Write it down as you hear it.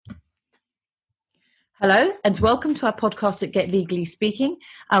Hello and welcome to our podcast at Get Legally Speaking.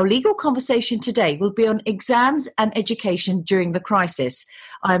 Our legal conversation today will be on exams and education during the crisis.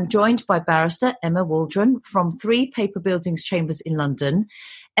 I am joined by barrister Emma Waldron from 3 Paper Buildings Chambers in London.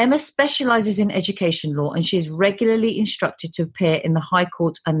 Emma specialises in education law and she is regularly instructed to appear in the High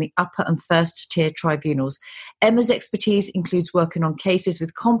Court and the upper and first tier tribunals. Emma's expertise includes working on cases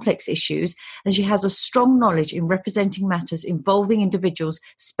with complex issues, and she has a strong knowledge in representing matters involving individuals'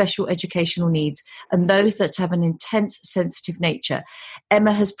 special educational needs and those that have an intense sensitive nature.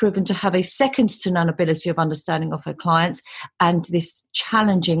 Emma has proven to have a second to none ability of understanding of her clients and this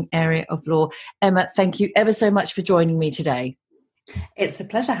challenging area of law. Emma, thank you ever so much for joining me today. It's a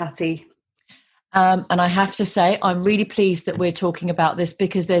pleasure, Hattie. And I have to say, I'm really pleased that we're talking about this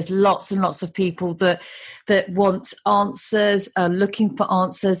because there's lots and lots of people that want answers, are looking for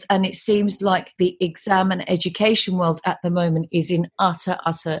answers, and it seems like the exam and education world at the moment is in utter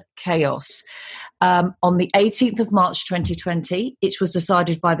chaos. On the 18th of March 2020, it was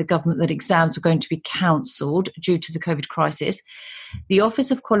decided by the government that exams were going to be cancelled due to the COVID crisis. The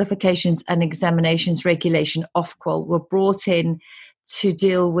Office of Qualifications and Examinations Regulation, Ofqual, were brought in to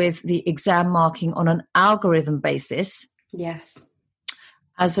deal with the exam marking on an algorithm basis. Yes.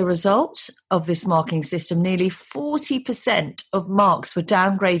 As a result of this marking system, nearly 40% of marks were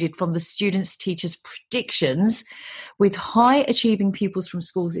downgraded from the students' teachers' predictions, with high achieving pupils from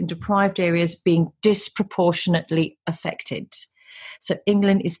schools in deprived areas being disproportionately affected. So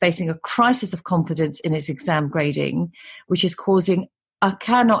England is facing a crisis of confidence in its exam grading, which is causing, I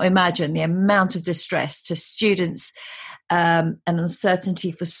cannot imagine the amount of distress to students and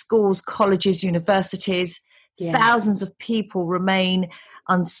uncertainty for schools, colleges, universities. Yes. Thousands of people remain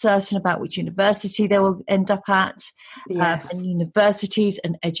uncertain about which university they will end up at. Yes. And universities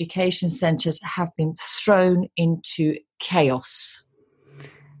and education centres have been thrown into chaos.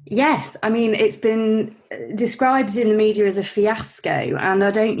 Yes, I mean, it's been described in the media as a fiasco, and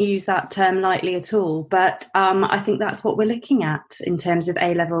I don't use that term lightly at all, but I think that's what we're looking at in terms of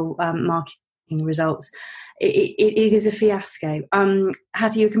A-level marking results. It is a fiasco.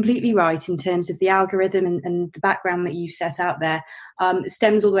 Hattie, you're completely right in terms of the algorithm and the background that you've set out there. It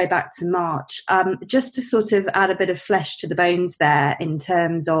stems all the way back to March. Just to sort of add a bit of flesh to the bones there in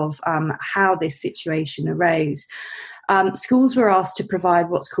terms of how this situation arose. Schools were asked to provide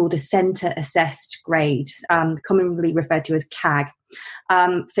what's called a centre-assessed grade, commonly referred to as CAG,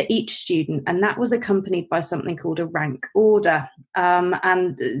 for each student, and that was accompanied by something called a rank order.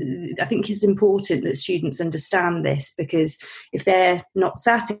 And I think it's important that students understand this, because if they're not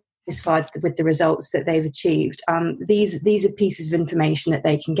satisfied with the results that they've achieved, these are pieces of information that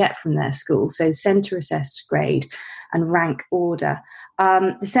they can get from their school. So centre-assessed grade and rank order.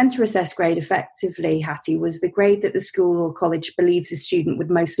 The centre assessed grade effectively, Hattie, was the grade that the school or college believes a student would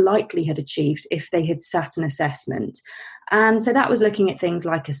most likely have achieved if they had sat an assessment. And so that was looking at things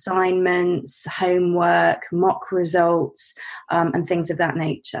like assignments, homework, mock results, and things of that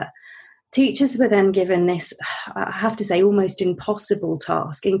nature. Teachers were then given this, I have to say, almost impossible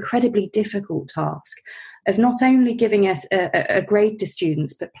task, incredibly difficult task, of not only giving us a grade to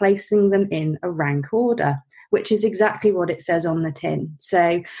students, but placing them in a rank order, which is exactly what it says on the tin.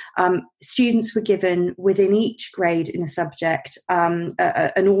 So students were given within each grade in a subject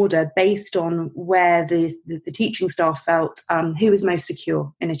an order based on where the teaching staff felt who was most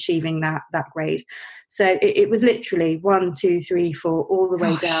secure in achieving that grade. So it was literally 1, 2, 3, 4, all the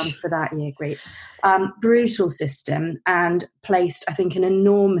way down for that year grade. Brutal system, and placed, I think, an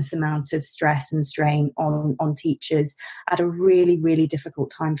enormous amount of stress and strain on teachers at a really, really difficult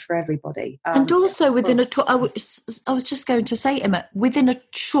time for everybody. And also within I was just going to say, Emma, within a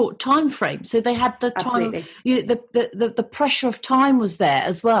short time frame. So they had the time, the pressure of time was there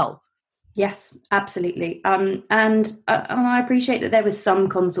as well. Yes, absolutely. And I appreciate that there was some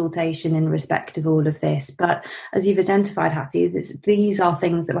consultation in respect of all of this, but as you've identified, Hattie, these are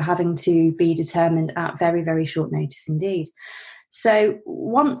things that were having to be determined at very, very short notice indeed. So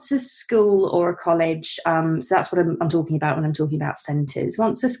once a school or a college, so that's what I'm talking about when I'm talking about centres,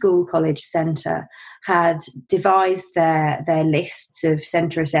 once a school, college, centre had devised their lists of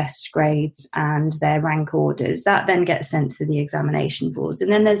centre assessed grades and their rank orders, that then gets sent to the examination boards.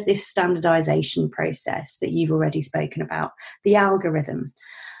 And then there's this standardisation process that you've already spoken about, the algorithm.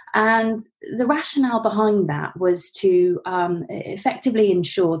 And the rationale behind that was to effectively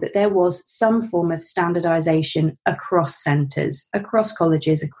ensure that there was some form of standardisation across centres, across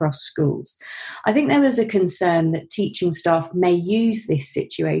colleges, across schools. I think there was a concern that teaching staff may use this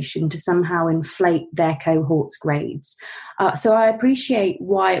situation to somehow inflate their cohort's grades. So I appreciate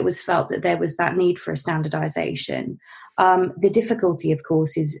why it was felt that there was that need for a standardisation. The difficulty, of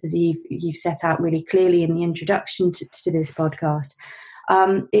course, is, as you've set out really clearly in the introduction to this podcast,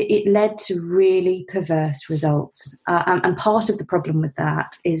 it led to really perverse results. And part of the problem with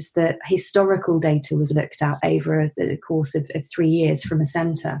that is that historical data was looked at over the course of 3 years from a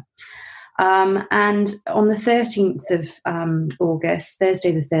centre. And on the 13th of August,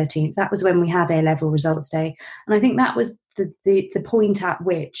 Thursday the 13th, that was when we had A-level results day. And I think that was the point at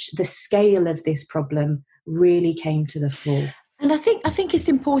which the scale of this problem really came to the fore. And I think it's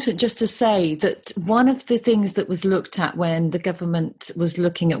important just to say that one of the things that was looked at when the government was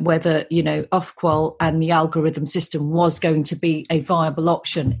looking at whether, Ofqual and the algorithm system was going to be a viable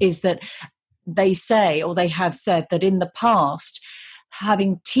option is that they say, or they have said, that in the past,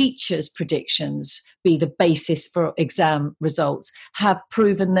 having teachers' predictions be the basis for exam results have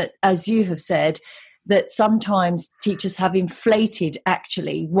proven that, as you have said, that sometimes teachers have inflated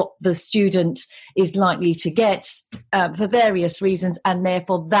actually what the student is likely to get for various reasons, and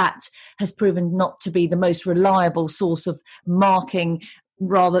therefore that has proven not to be the most reliable source of marking.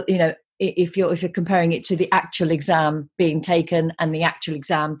 Rather, if you're comparing it to the actual exam being taken and the actual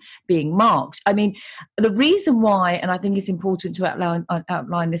exam being marked. I mean, the reason why, and I think it's important to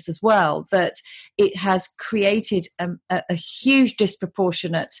outline this as well, that it has created a huge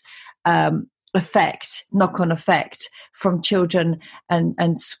disproportionate knock-on effect from children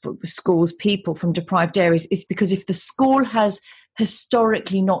and schools, people from deprived areas, is because if the school has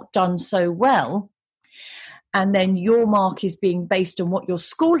historically not done so well, and then your mark is being based on what your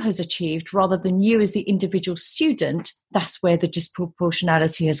school has achieved rather than you as the individual student, that's where the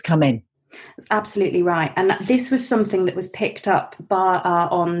disproportionality has come in. That's absolutely right. And this was something that was picked up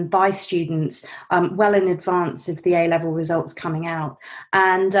by students well in advance of the A-level results coming out.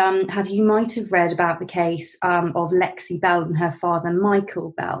 And you might have read about the case of Lexi Bell and her father,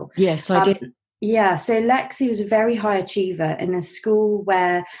 Michael Bell. Yes, I did. Yeah, so Lexi was a very high achiever in a school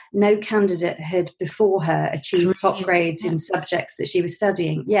where no candidate had before her achieved top grades in subjects that she was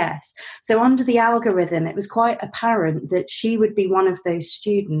studying. Yes. So under the algorithm, it was quite apparent that she would be one of those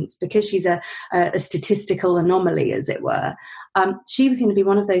students, because she's a statistical anomaly, as it were. She was going to be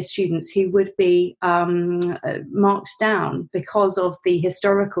one of those students who would be marked down because of the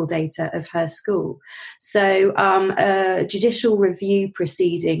historical data of her school. So judicial review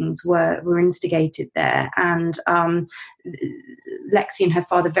proceedings were instigated there, and Lexi and her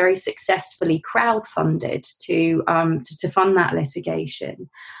father very successfully crowdfunded to fund that litigation.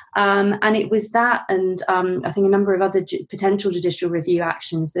 And it was that, and I think a number of other potential judicial review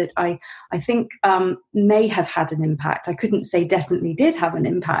actions that I think may have had an impact. I couldn't say definitely did have an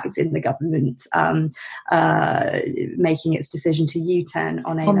impact in the government making its decision to U-turn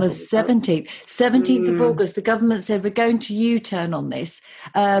on A-level. On the 17th of August, the government said, we're going to U-turn on this.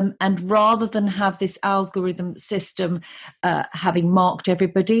 And rather than have this algorithm system having marked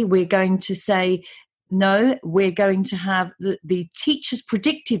everybody, we're going to say, no, we're going to have the teacher's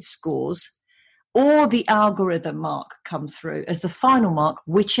predicted scores or the algorithm mark come through as the final mark,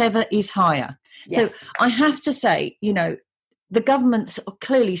 whichever is higher. Yes. So I have to say, the government's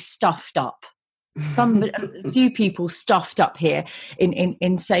clearly stuffed up. A few people stuffed up here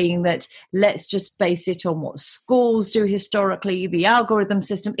in saying that let's just base it on what schools do historically, the algorithm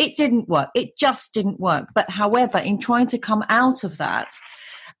system. It didn't work. It just didn't work. But however, in trying to come out of that,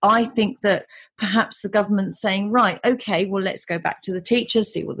 I think that perhaps the government's saying, right, okay, well, let's go back to the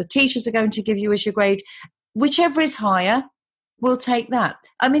teachers, see what the teachers are going to give you as your grade. Whichever is higher, we'll take that.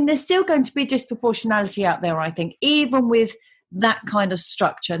 I mean, there's still going to be disproportionality out there, I think, even with that kind of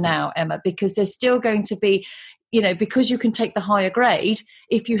structure now, Emma, because there's still going to be, because you can take the higher grade,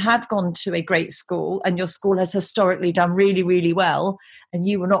 if you have gone to a great school and your school has historically done really, really well, and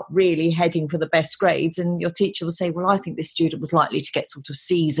you were not really heading for the best grades, and your teacher will say, well, I think this student was likely to get sort of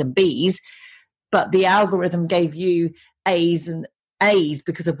C's and B's, but the algorithm gave you A's and A's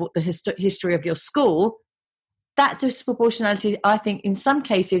because of what the history of your school, that disproportionality, I think, in some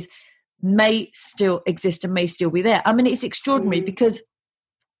cases may still exist and may still be there. I mean, it's extraordinary because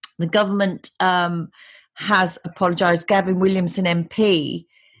the government has apologised. Gavin Williamson MP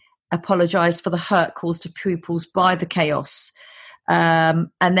apologised for the hurt caused to pupils by the chaos. And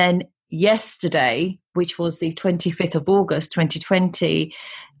then yesterday, which was the 25th of August 2020,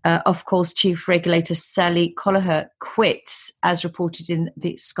 of course, Chief Regulator Sally Collier quits, as reported in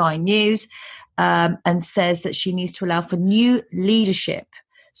the Sky News, and says that she needs to allow for new leadership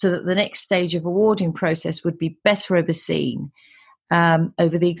so that the next stage of awarding process would be better overseen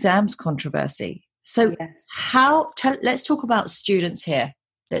over the exams controversy. So yes. Let's talk about students here.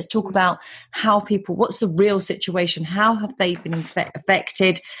 Let's talk about how what's the real situation? How have they been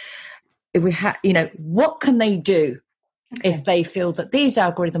affected? If we what can they do? If they feel that these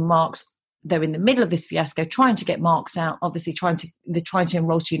algorithm marks, they're in the middle of this fiasco, trying to get marks out, obviously they're trying to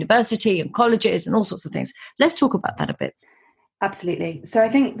enroll to university and colleges and all sorts of things. Let's talk about that a bit. Absolutely. So I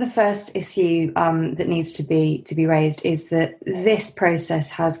think the first issue that needs to be raised is that this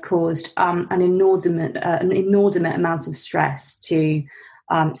process has caused an inordinate amount of stress to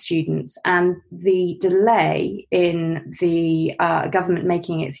students, and the delay in the government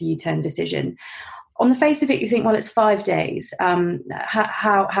making its U-turn decision. On the face of it, you think, well, it's 5 days.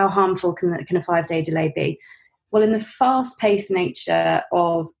 How harmful can a 5-day delay be? Well, in the fast-paced nature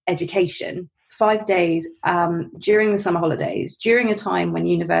of education, 5 days during the summer holidays, during a time when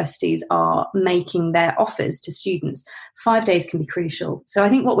universities are making their offers to students, 5 days can be crucial. So I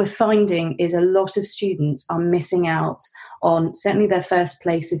think what we're finding is a lot of students are missing out on certainly their first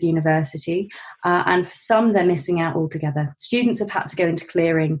place of university, and for some they're missing out altogether. Students have had to go into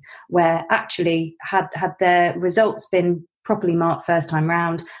clearing where actually had their results been properly marked first time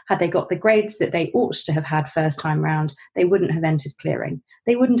round, had they got the grades that they ought to have had first time round, they wouldn't have entered clearing.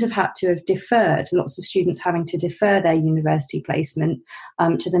 They wouldn't have had to have deferred, lots of students having to defer their university placement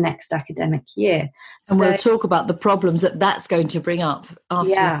to the next academic year. And we'll talk about the problems that's going to bring up after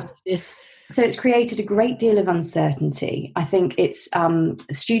we finish this. So it's created a great deal of uncertainty. I think it's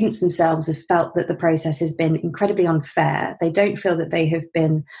students themselves have felt that the process has been incredibly unfair. They don't feel that they have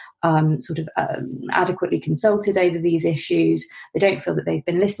been adequately consulted over these issues. They don't feel that they've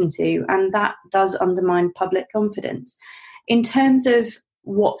been listened to, and that does undermine public confidence. In terms of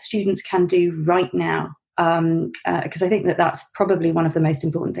what students can do right now, because I think that's probably one of the most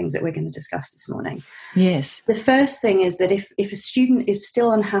important things that we're going to discuss this morning. Yes. The first thing is that if a student is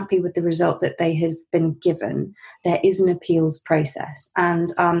still unhappy with the result that they have been given, there is an appeals process. And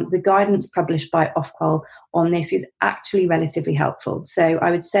the guidance published by Ofqual on this is actually relatively helpful. So I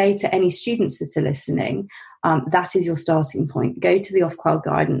would say to any students that are listening, that is your starting point. Go to the Ofqual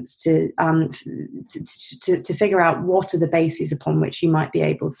guidance to figure out what are the bases upon which you might be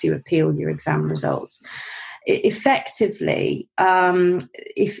able to appeal your exam results. Effectively,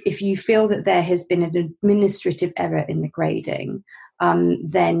 if you feel that there has been an administrative error in the grading,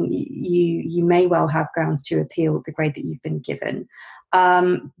 then you may well have grounds to appeal the grade that you've been given.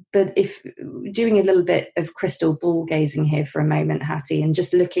 But if doing a little bit of crystal ball gazing here for a moment, Hattie, and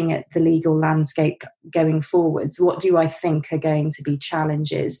just looking at the legal landscape going forwards, what do I think are going to be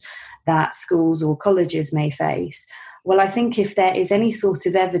challenges that schools or colleges may face? Well, I think if there is any sort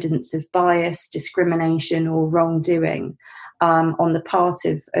of evidence of bias, discrimination or wrongdoing on the part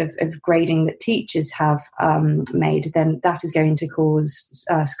of grading that teachers have made, then that is going to cause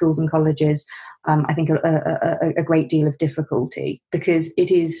schools and colleges, I think, a great deal of difficulty, because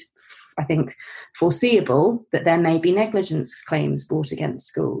it is, I think, foreseeable that there may be negligence claims brought against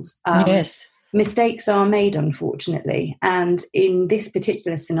schools. Yes. Mistakes are made, unfortunately. And in this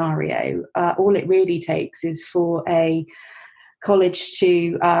particular scenario, all it really takes is for a college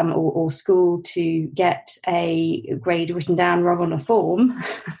to or school to get a grade written down wrong on a form,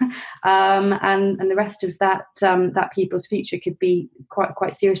 and the rest of that pupil's future could be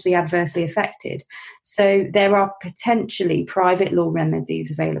quite seriously adversely affected. So there are potentially private law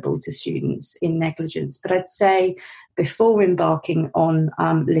remedies available to students in negligence, but I'd say before embarking on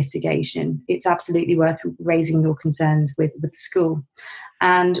litigation, it's absolutely worth raising your concerns with the school.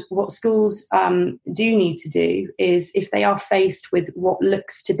 And what schools do need to do is, if they are faced with what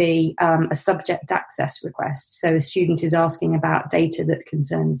looks to be a subject access request, so a student is asking about data that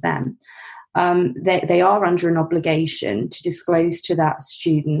concerns them, they are under an obligation to disclose to that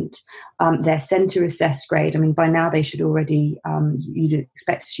student their centre assessed grade. I mean, by now they should already, you'd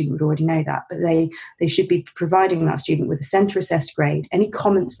expect a student would already know that, but they should be providing that student with a centre assessed grade, any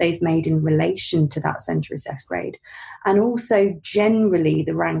comments they've made in relation to that centre assessed grade, and also generally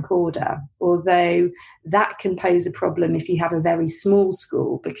the rank order, although that can pose a problem if you have a very small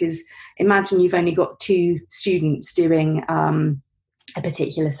school, because imagine you've only got 2 students doing a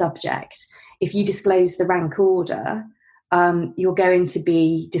particular subject. If you disclose the rank order, you're going to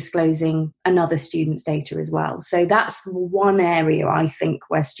be disclosing another student's data as well. So that's one area I think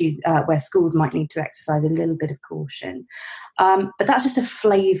where schools might need to exercise a little bit of caution. But that's just a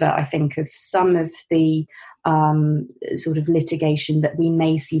flavour, I think, of some of the sort of litigation that we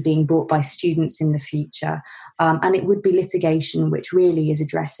may see being brought by students in the future. And it would be litigation which really is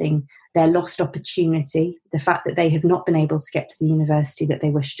addressing their lost opportunity, the fact that they have not been able to get to the university that they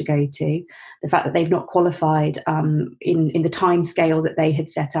wish to go to, the fact that they've not qualified in the time scale that they had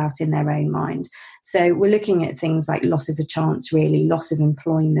set out in their own mind. So we're looking at things like loss of a chance, really, loss of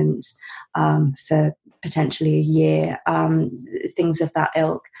employment for potentially a year, things of that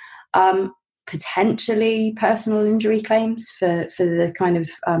ilk. potentially personal injury claims for the kind of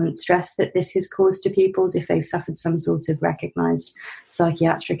stress that this has caused to pupils if they've suffered some sort of recognised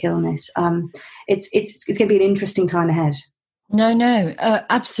psychiatric illness. It's going to be an interesting time ahead. No,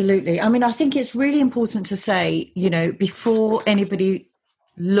 absolutely. I mean, I think it's really important to say, before anybody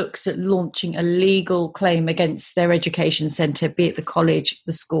looks at launching a legal claim against their education centre, be it the college,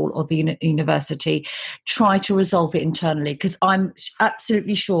 the school or the university, try to resolve it internally, because I'm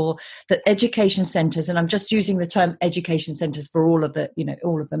absolutely sure that education centres, and I'm just using the term education centres for all of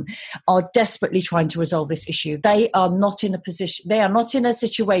them, are desperately trying to resolve this issue. They are not in a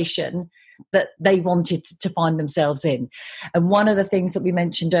situation that they wanted to find themselves in. And one of the things that we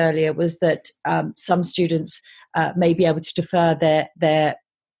mentioned earlier was that some students may be able to defer their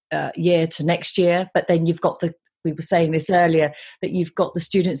year to next year, but then you've got we were saying this earlier, that you've got the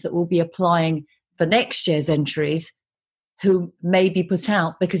students that will be applying for next year's entries who may be put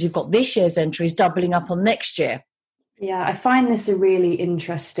out because you've got this year's entries doubling up on next year. Yeah, I find this a really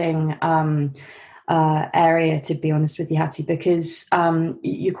interesting area, to be honest with you, Hattie, because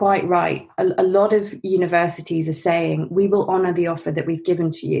you're quite right. A lot of universities are saying, we will honour the offer that we've given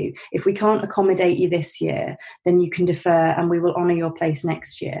to you. If we can't accommodate you this year, then you can defer and we will honour your place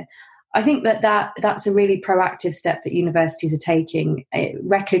next year. I think that's a really proactive step that universities are taking,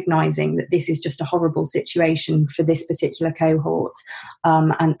 recognising that this is just a horrible situation for this particular cohort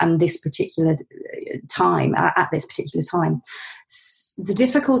and this particular time, at this particular time. The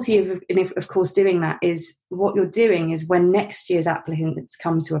difficulty of course, doing that is what you're doing is when next year's applicants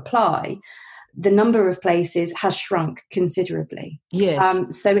come to apply, the number of places has shrunk considerably.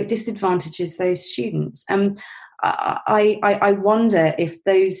 Yes. So it disadvantages those students. I wonder if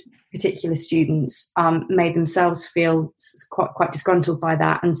those particular students may themselves feel quite disgruntled by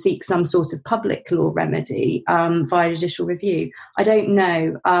that and seek some sort of public law remedy via judicial review. I don't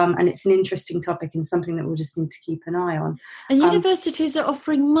know, and it's an interesting topic and something that we'll just need to keep an eye on. And universities are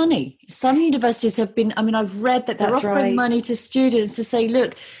offering money. Some universities have been, I've read that they're offering money to students to say,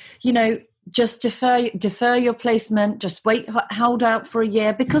 look, just defer your placement, just hold out for a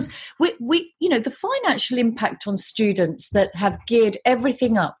year, because we the financial impact on students that have geared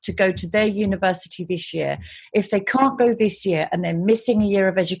everything up to go to their university this year, if they can't go this year and they're missing a year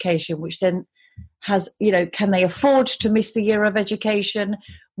of education, which then has, can they afford to miss the year of education?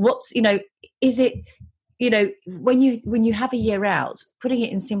 Is it, when you have a year out, putting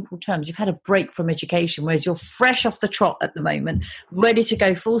it in simple terms, you've had a break from education, whereas you're fresh off the trot at the moment, ready to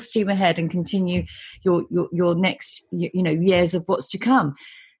go full steam ahead and continue your next, years of what's to come.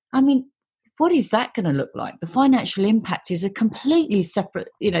 What is that going to look like? The financial impact is a completely separate,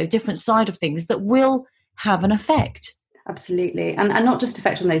 different side of things that will have an effect. Absolutely. And not just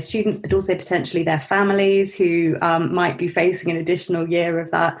effect on those students, but also potentially their families who might be facing an additional year of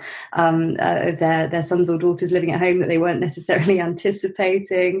that, of their sons or daughters living at home that they weren't necessarily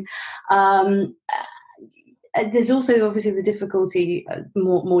anticipating. There's also obviously the difficulty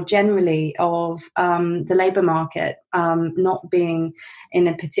more generally of the labour market not being in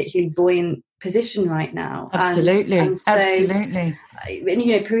a particularly buoyant position right now. Absolutely. And so, absolutely.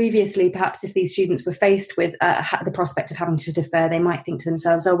 Previously, perhaps if these students were faced with the prospect of having to defer, they might think to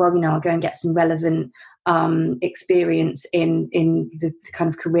themselves, oh, well, I'll go and get some relevant experience in the kind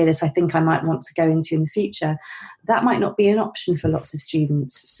of career that I think I might want to go into in the future. That might not be an option for lots of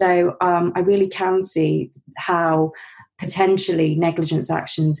students. So I really can see how potentially negligence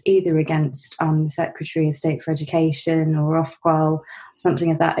actions either against the Secretary of State for Education or Ofqual, something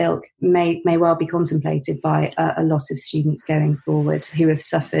of that ilk, may well be contemplated by a lot of students going forward who have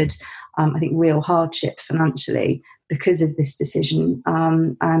suffered, I think, real hardship financially because of this decision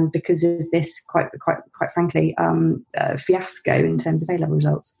and because of this, quite frankly, fiasco in terms of A-level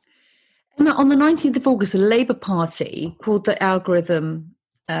results. Emma, on the 19th of August, the Labour Party called the algorithm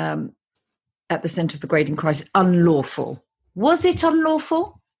at the centre of the grading crisis unlawful. Was it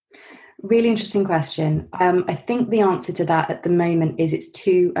unlawful? Really interesting question. I think the answer to that at the moment is it's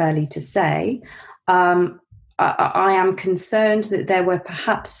too early to say. I am concerned that there were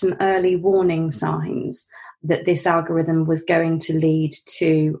perhaps some early warning signs that this algorithm was going to lead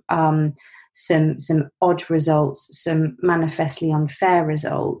to some odd results, some manifestly unfair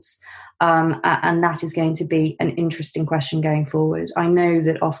results. And that is going to be an interesting question going forward. I know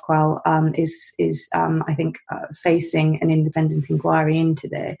that Ofqual is I think, facing an independent inquiry into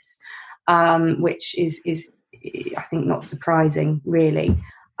this, which is I think not surprising, really.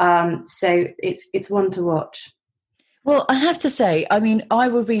 So it's one to watch. Well, I have to say, I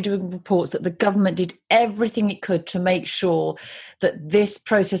will read reports that the government did everything it could to make sure that this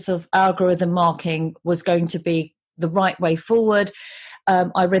process of algorithm marking was going to be the right way forward.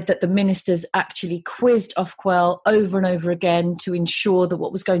 I read that the ministers actually quizzed Ofqual over and over again to ensure that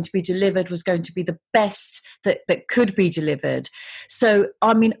what was going to be delivered was going to be the best that could be delivered. So,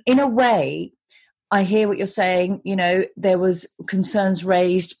 I mean, in a way, I hear what you're saying. You know, there was concerns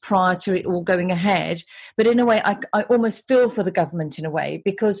raised prior to it all going ahead. But in a way, I almost feel for the government in a way,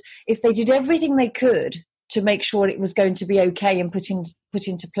 because if they did everything they could to make sure it was going to be okay and put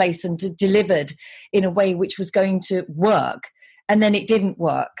into place and delivered in a way which was going to work, and then it didn't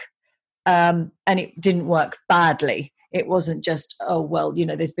work, and it didn't work badly. It wasn't just, oh, well, you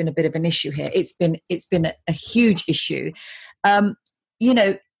know, there's been a bit of an issue here. It's been a huge issue. You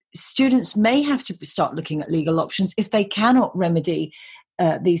know, students may have to start looking at legal options if they cannot remedy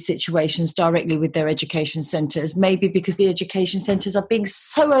these situations directly with their education centres, maybe because the education centres are being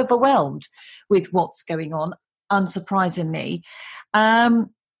so overwhelmed with what's going on, unsurprisingly.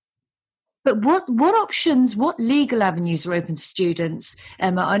 But what options, what legal avenues are open to students,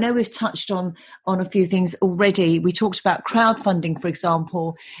 Emma? I know we've touched on a few things already. We talked about crowdfunding, for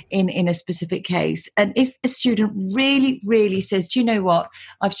example, in a specific case. And if a student really, really says, do you know what,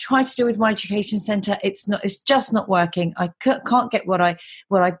 I've tried to do with my education centre, it's just not working. I can't get what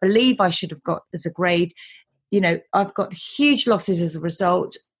I believe I should have got as a grade. You know, I've got huge losses as a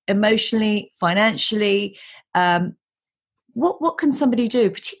result, emotionally, financially. What can somebody do,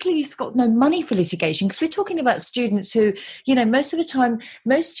 particularly if they've got no money for litigation? Because we're talking about students who, you know, most of the time,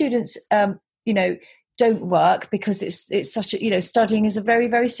 most students, you know, don't work because it's such a, you know, studying is a very,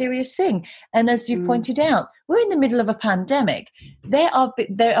 very serious thing. And as you pointed out, we're in the middle of a pandemic. There are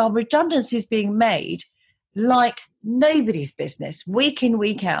redundancies being made like nobody's business, week in,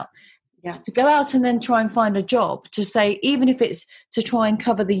 week out. Yeah. To go out and then try and find a job, to say, even if it's to try and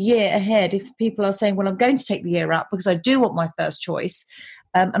cover the year ahead, if people are saying, well, I'm going to take the year out because I do want my first choice,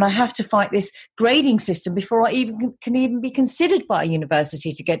 and I have to fight this grading system before I can even be considered by a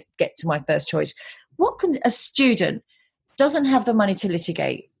university to get to my first choice. What can a student doesn't have the money to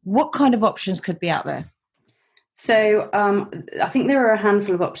litigate? What kind of options could be out there? So I think there are a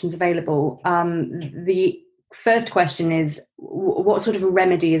handful of options available. The first question is, what sort of a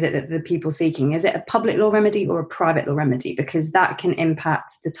remedy is it that the people seeking? Is it a public law remedy or a private law remedy? Because that can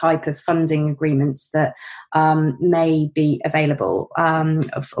impact the type of funding agreements that may be available,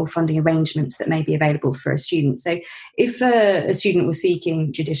 or funding arrangements that may be available for a student. So if a student was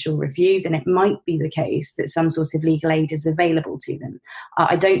seeking judicial review, then it might be the case that some sort of legal aid is available to them.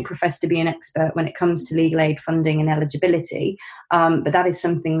 I don't profess to be an expert when it comes to legal aid funding and eligibility, but that is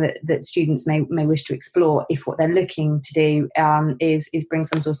something that students may wish to explore if what they're looking to do is bring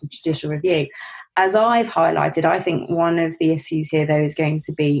some sort of judicial review. As I've highlighted, I think one of the issues here, though, is going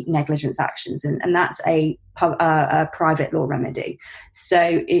to be negligence actions, and that's a private law remedy.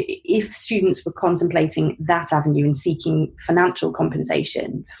 So if students were contemplating that avenue and seeking financial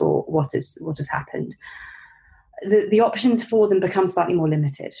compensation for what has happened, the options for them become slightly more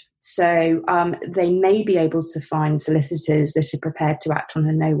limited. So they may be able to find solicitors that are prepared to act on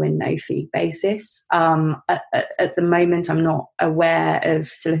a no-win, no-fee basis. At the moment, I'm not aware of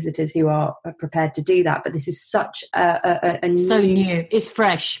solicitors who are prepared to do that, but this is such a new. It's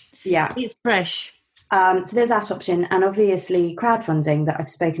fresh. Yeah. It's fresh. So there's that option. And obviously crowdfunding that I've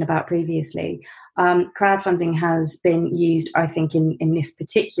spoken about previously. Crowdfunding has been used, I think, in this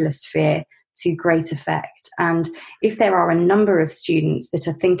particular sphere to great effect. And if there are a number of students that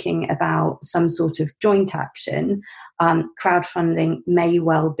are thinking about some sort of joint action, crowdfunding may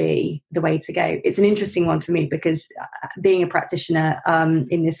well be the way to go. It's an interesting one for me because being a practitioner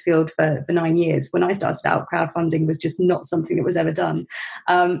in this field for 9 years, when I started out, crowdfunding was just not something that was ever done.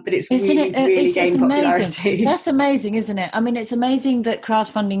 But it's really gained popularity. That's amazing, isn't it? I mean, it's amazing that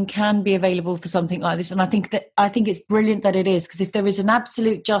crowdfunding can be available for something like this. And I think it's brilliant that it is, because if there is an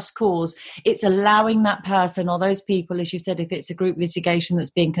absolute just cause, it's allowing that person or those people, as you said, if it's a group litigation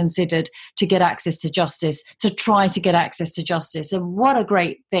that's being considered, to get access to justice, to try to get access to justice. And what a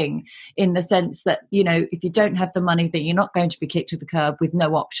great thing, in the sense that, you know, if you don't have the money, then you're not going to be kicked to the curb with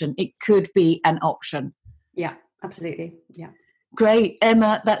no option. It could be an option. Yeah, absolutely. Yeah. Great,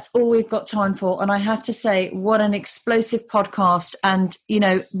 Emma, that's all we've got time for. And I have to say, what an explosive podcast. And, you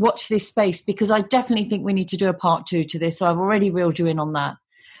know, watch this space, because I definitely think we need to do a part 2 to this. So I've already reeled you in on that.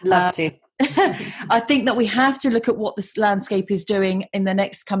 Love to. I think that we have to look at what this landscape is doing in the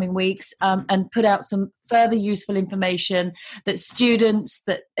next coming weeks, and put out some further useful information that students,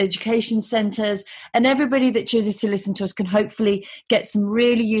 that education centres, and everybody that chooses to listen to us can hopefully get some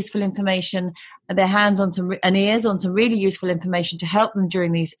really useful information, their hands on some and ears on some really useful information to help them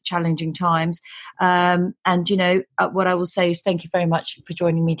during these challenging times. And, you know, what I will say is thank you very much for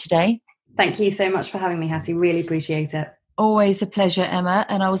joining me today. Thank you so much for having me, Hattie. Really appreciate it. Always a pleasure, Emma.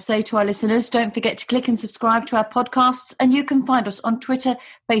 And I will say to our listeners, don't forget to click and subscribe to our podcasts. And you can find us on Twitter,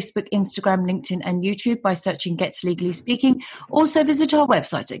 Facebook, Instagram, LinkedIn, and YouTube by searching Get Legally Speaking. Also visit our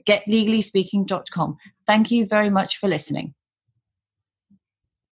website at getlegallyspeaking.com. Thank you very much for listening.